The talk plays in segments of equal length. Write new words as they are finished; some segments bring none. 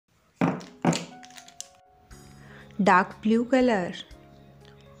dark blue color.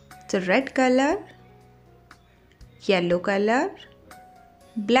 So red color, yellow color,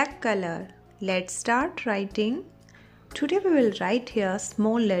 black color. Let's start writing. Today we will write here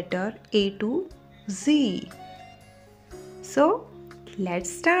small letter A to Z. So let's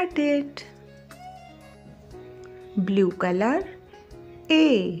start it. Blue color,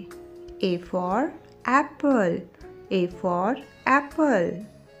 A. A for apple. A for apple.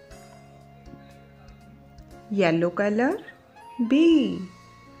 Yellow color, B.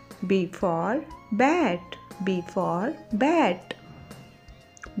 B for bat. B for bat.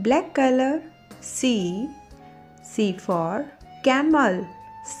 Black color, C. C for camel.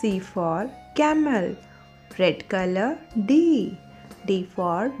 C for camel. Red color, D. D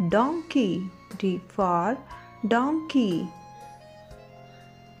for donkey. D for donkey.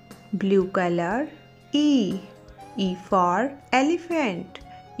 Blue color, E. E for elephant.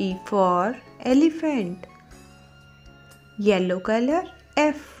 E for elephant. Yellow color,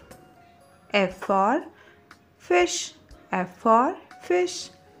 F. F for fish. F for fish.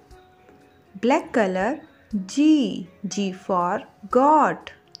 Black color, G. G for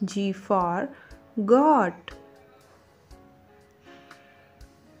goat. G for goat.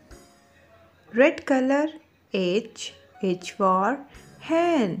 Red color, H. H for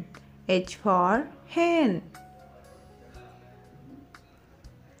hen. H for hen.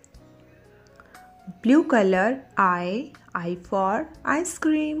 Blue color, I. I for ice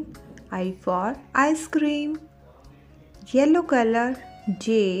cream. I for ice cream. Yellow color,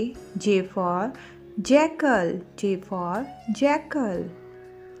 J. J for jackal. J for jackal.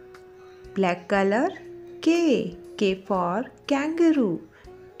 Black color, K. K for kangaroo.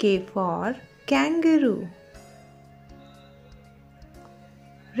 K for kangaroo.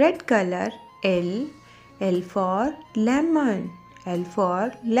 Red color, L. L for lemon. L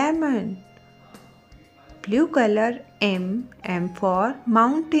for lemon. Blue color, M. M for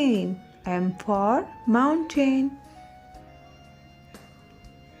mountain. M for mountain.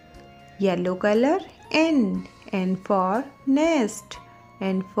 Yellow color, N. N for nest.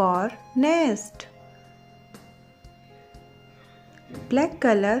 N for nest. Black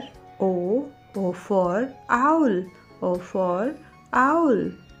color, O. O for owl. O for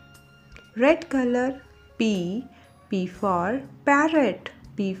owl. Red color, P. P for parrot.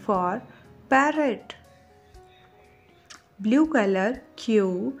 P for parrot. Blue color,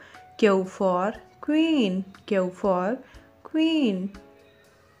 Q. Q for queen. Q for queen.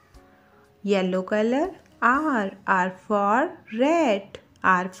 Yellow color, R. R for rat.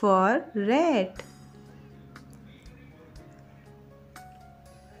 R for rat.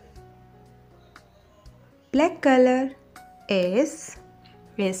 Black color, S.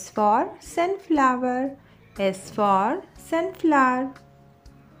 S for sunflower. S for sunflower.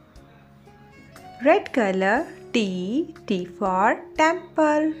 Red color, T. T for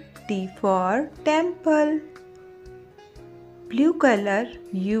temple. T for temple. Blue color,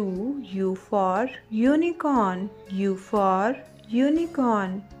 U. U for unicorn. U for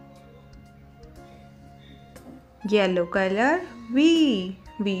unicorn. Yellow color, V.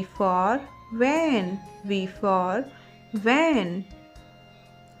 V for van. V for van.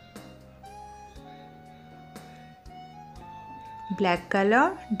 Black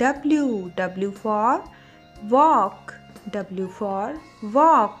color, W. W for walk. W for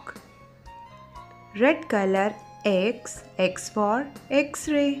walk. Red color, X. X for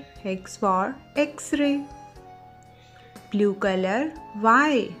X-ray. X for X-ray. Blue color,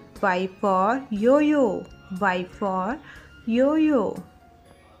 Y. Y for yo-yo. Y for yo-yo.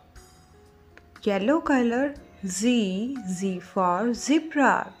 Yellow color, Z. Z for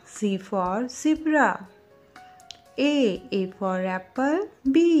zebra. Z for zebra. A. A for apple.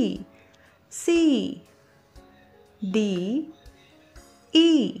 B. C. D.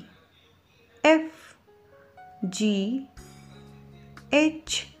 E. F. G.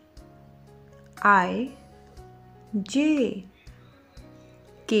 H. I. J.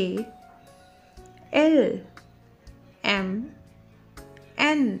 K. L. M.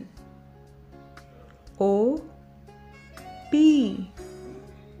 N. O. P.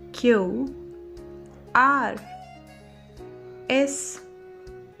 Q. R. S.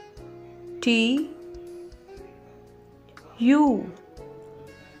 T. U.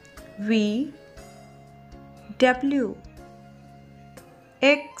 V. W.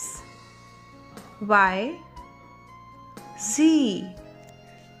 X. Y. Z.